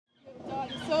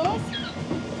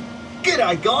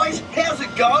G'day guys, how's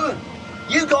it going?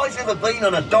 You guys ever been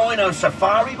on a dino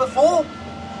safari before?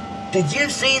 Did you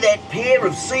see that pair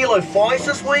of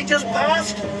coelophysis we just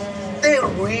passed? They're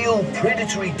real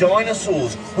predatory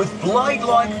dinosaurs with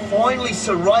blade-like, finely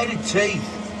serrated teeth.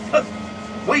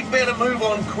 We'd better move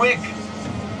on quick.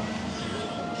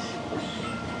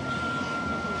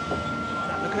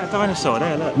 Look at that dinosaur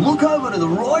there, look. Look over to the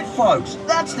right, folks.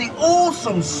 That's the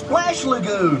awesome Splash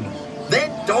Lagoon.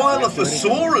 That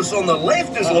Dilophosaurus on the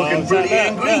left is looking pretty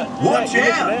angry. Watch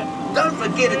out. Don't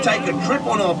forget to take a trip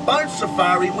on our boat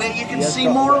safari where you can see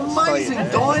more amazing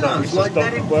dinos like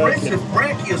that impressive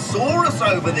Brachiosaurus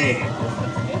over there.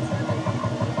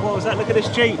 What was that? Look at this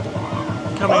Jeep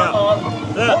coming out.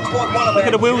 Look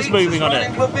at the wheels moving on it.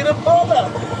 Into a bit of bother.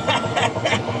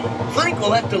 Think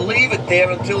we'll have to leave it there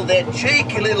until that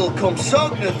cheeky little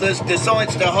Compsognathus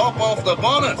decides to hop off the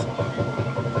bonnet.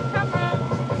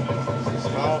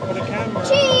 Smile for the camera.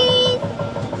 Cheese!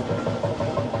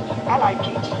 Hello,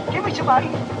 kids. Give me some money.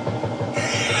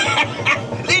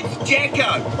 That's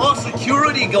Jacko, our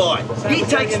security guy. He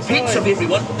takes pics of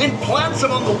everyone, then plants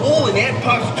them on the wall in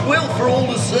Outpost 12 for all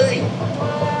to see.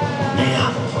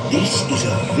 Now, this is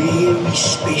a very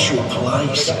special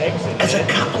place, as a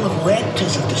couple of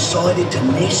raptors have decided to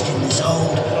nest in this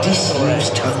old,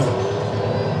 disused tunnel.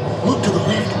 Look to the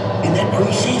left, in that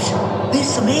recess, there's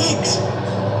some eggs.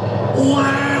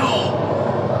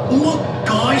 Wow! Look,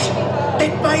 guys,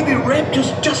 that baby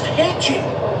raptor's just hatching.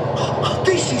 Oh,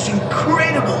 this is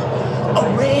incredible.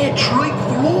 A rare treat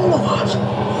for all of us.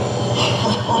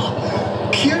 Oh,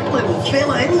 cute little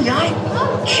fella, isn't he, eh?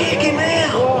 Check him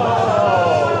out.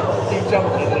 Whoa! He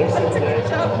jumped in loose, isn't he?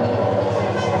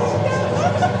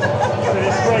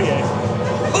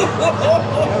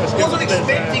 Wasn't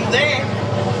expecting that.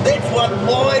 That's one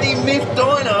mighty myth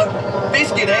dino.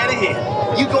 Best get out of here.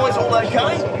 You guys all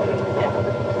okay?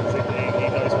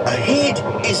 Ahead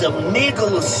is a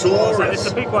megalosaurus. It's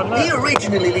a big one, look. He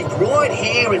originally lived right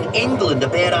here in England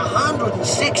about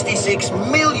 166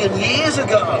 million years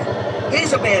ago.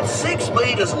 He's about 6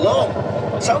 metres long.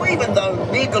 So even though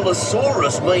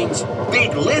megalosaurus means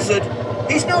big lizard,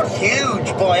 he's not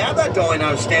huge by other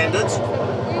dino standards.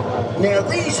 Now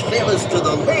these fellas to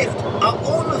the left are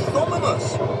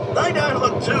ornithomimus. They don't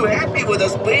look too happy with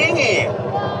us being here.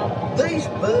 These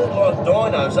bird-like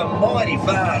dinos are mighty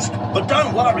fast, but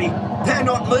don't worry, they're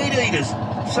not meat eaters,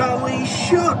 so we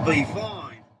should be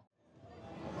fine.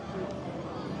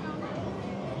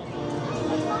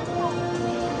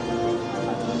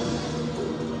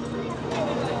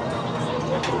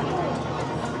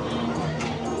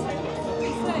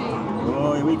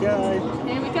 Oh, here we go.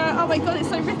 Here we go. Oh my god, it's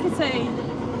so rickety.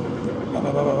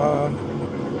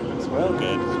 It's well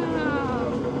good.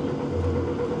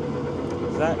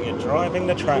 Zack, you're driving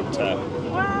the tractor.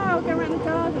 Wow, go around the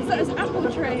garden. So there's apple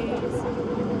trees.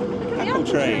 Look at Apple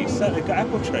the trees. So they've got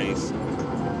apple trees.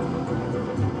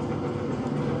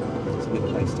 It's a good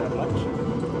place to have lunch.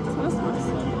 Smells nice.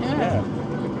 Yeah.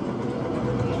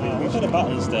 Oh, what do the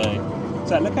buttons do?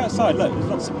 Zack, look outside. Look, there's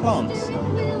lots of plants.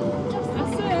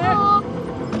 That's it.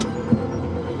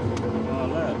 Oh,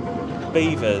 look.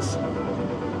 Beavers.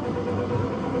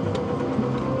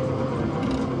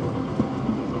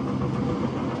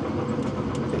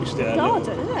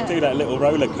 Garden, isn't it? Do that little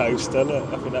roller coaster.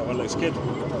 Look, I think that one looks good.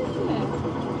 Yeah.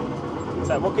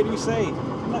 So, what can you see?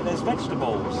 Look, there's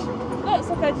vegetables. Lots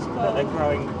of vegetables. Look, they're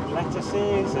growing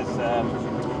lettuces. There's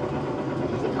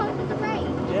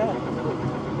yeah.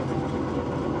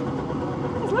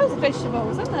 There's loads of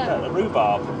vegetables, isn't there? Look, the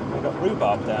rhubarb. We've got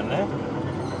rhubarb down there.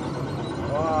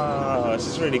 Wow, this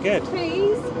is really good.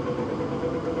 Trees.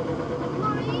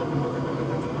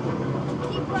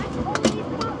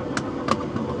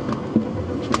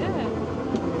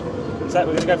 So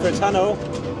we're going to go for a tunnel.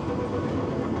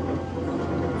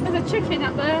 There's a chicken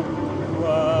up there.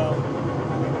 Whoa.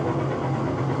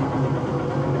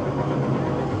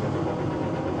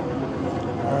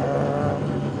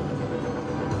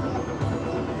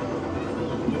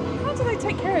 How do they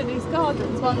take care of these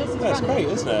gardens while this is That's running?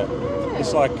 great, isn't it? Yeah.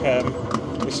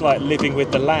 It's like living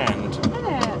with the land. Isn't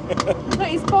it? Look,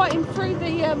 he's biting through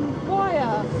the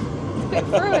wire. He's bit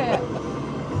through it.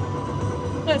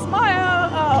 Look, smile!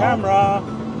 Oh. Camera!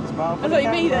 Smile for I the thought you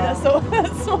mean camera. it, I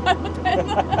saw smile then.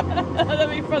 That'd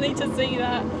be funny to see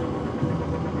that.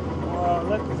 Oh,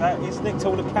 look at that. He's nicked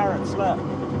all the carrots, look.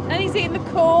 And he's eating the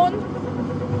corn.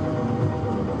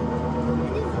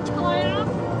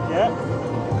 Yeah.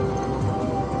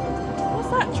 What's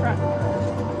that track?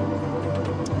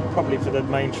 Probably for the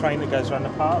main train that goes around the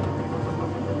park.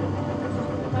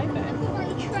 Maybe.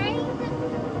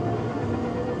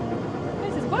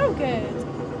 This is well good.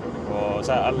 Oh,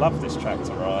 Zach, I love this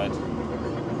tractor ride.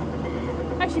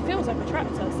 Actually feels like a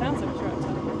tractor. Sounds like a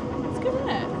tractor. It's good, isn't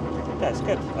it? Yeah, it's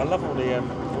good. I love all the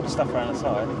stuff around the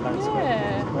side.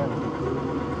 Yeah.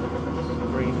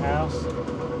 Greenhouse.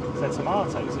 Is there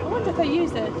tomatoes in I there? wonder if they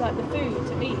use it like the food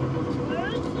to eat.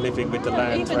 Living with the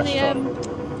land even restaurant.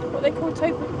 what they call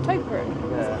topiary.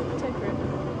 Yeah. Topiary.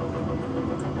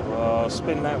 Oh,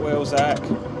 spin that wheel, Zach.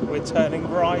 We're turning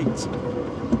right.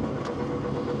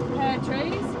 Pear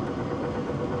trees.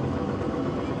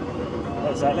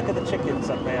 Oh, Zach, look at the chickens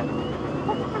up there.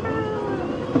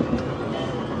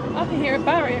 I can hear a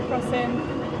barrier crossing.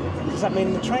 Does that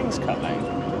mean the train's coming?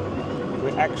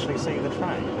 We actually see the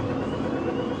train.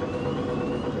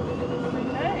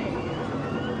 Okay.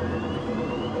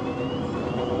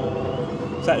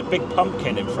 Is that a big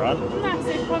pumpkin in front?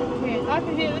 Massive pumpkin. I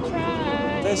can hear the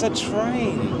train. There's a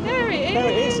train. There it is. There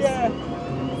it is, yeah.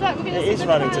 Zach, we're gonna It see is the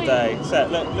running train. today. So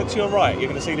look to your right, you're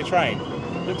going to see the train.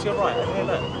 Look to your right, over here,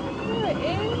 look. There it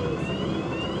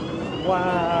is.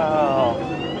 Wow.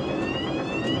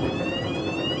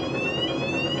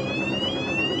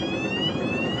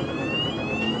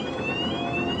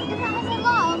 That's an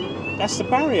alarm. That's the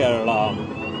barrier alarm.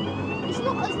 It's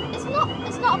not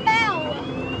a bell.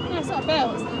 No, it's not a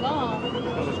bell, it's an alarm.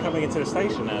 I was coming into the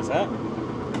station now, Zach.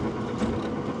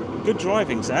 Good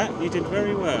driving, Zach. You did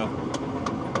very well.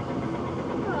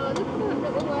 Oh, look at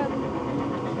that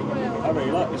little wheel. I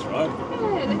really like this ride.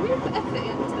 Yeah, they really put effort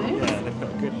into it. Yeah, they've got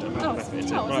a good amount of it's- effort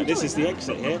into oh, it. it's Right, this is the enjoying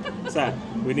exit here. Zach,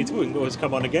 we can always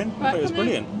come on again. I Right, thought it was come on,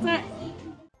 brilliant. Zach.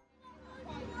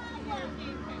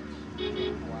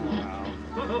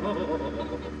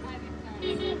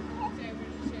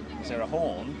 Is there a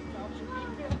horn?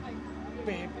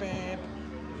 Beep, beep.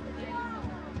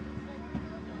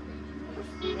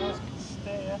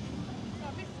 Steer.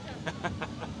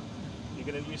 You're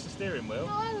going to use the steering wheel?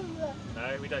 No.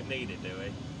 No, we don't need it, do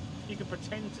we? You can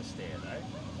pretend to steer, though.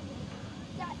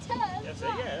 That turn. That's it,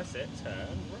 yeah, that's it.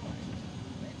 Turn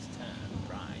right. Let's turn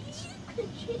right.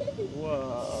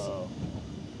 Whoa.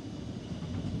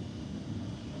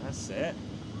 That's it.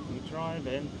 You're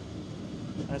driving.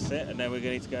 That's it, and then we're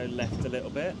going to go left a little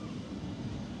bit.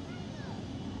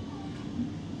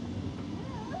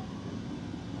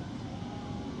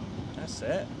 That's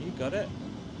it, you got it.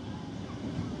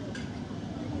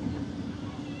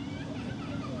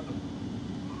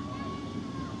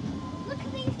 Look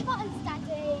at these buttons,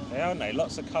 Daddy. They aren't they?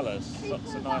 Lots of colours,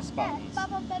 lots of nice buttons.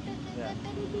 Yeah.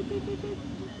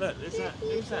 Look, who's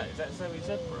that? Is that Zoe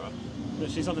Zebra? Look,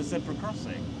 she's on a zebra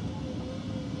crossing.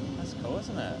 That's cool,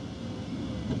 isn't it?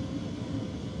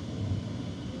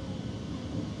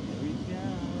 Here we go.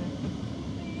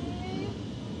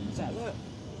 Is that, look,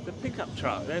 the pickup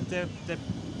truck. They're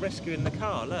rescuing the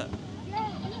car, look.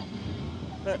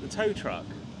 Look, the tow truck.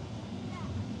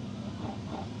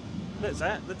 Look,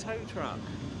 Zach, the tow truck.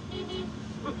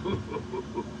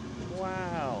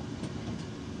 Wow.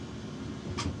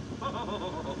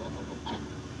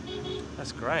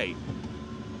 That's great.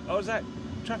 Oh, Zach,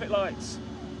 traffic lights.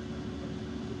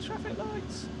 Traffic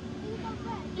lights.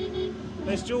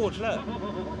 There's George, look.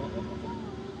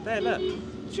 There, look.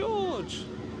 George.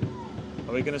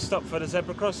 Are we going to stop for the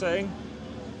zebra crossing?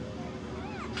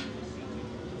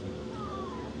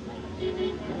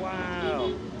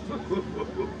 Wow. Are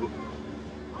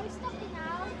we stopping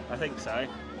now? I think so.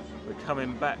 We're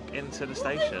coming back into the What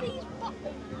are station. these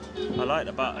buttons? I like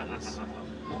the buttons.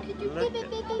 Could you Look beep, at-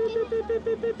 beep,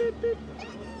 beep, beep, beep, beep?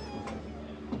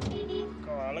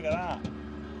 God, look at that.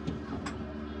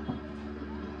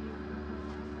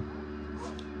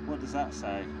 What does that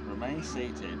say? Remain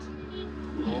seated.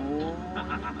 Oh,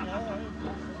 no.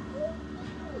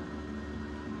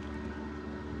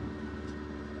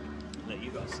 Look,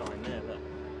 you've got a sign there,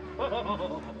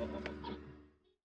 look.